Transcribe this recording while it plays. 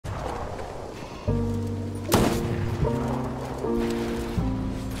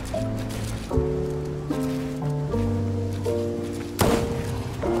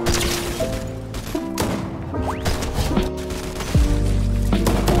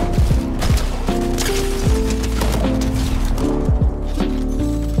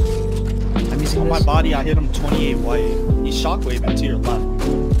body, I hit him 28 white. He's shockwaving to your left.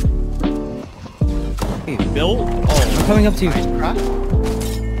 Hey, Bill? I'm Oh, coming up to you. nice crack.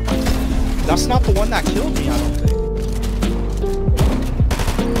 That's not the one that killed me, I don't think.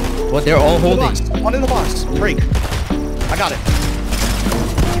 What? They're all holding. One in the box. Break. I got it.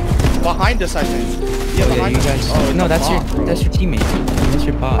 Behind us, I think. Yeah, Oh, yeah, behind you us. guys. Oh, No, it's a that's bot, bro. your teammate. That's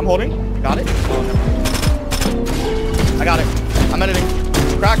your bot. I'm holding. Got it. Oh, never mind. I got it. I'm editing.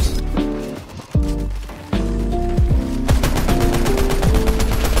 Cracked.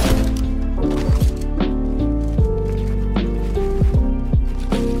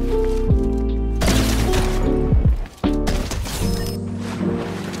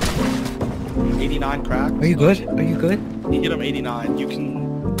 Crack. Are you good? Are you good? You hit him 89. You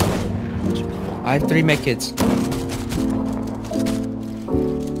can. I have 3 med kits.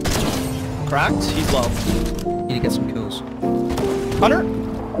 Cracked. He's low. Need to get some kills. Hunter.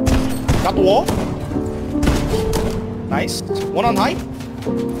 Got the wall. Nice. One on height.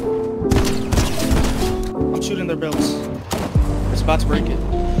 I'm shooting their bills. It's about to break it.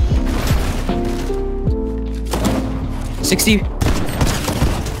 60.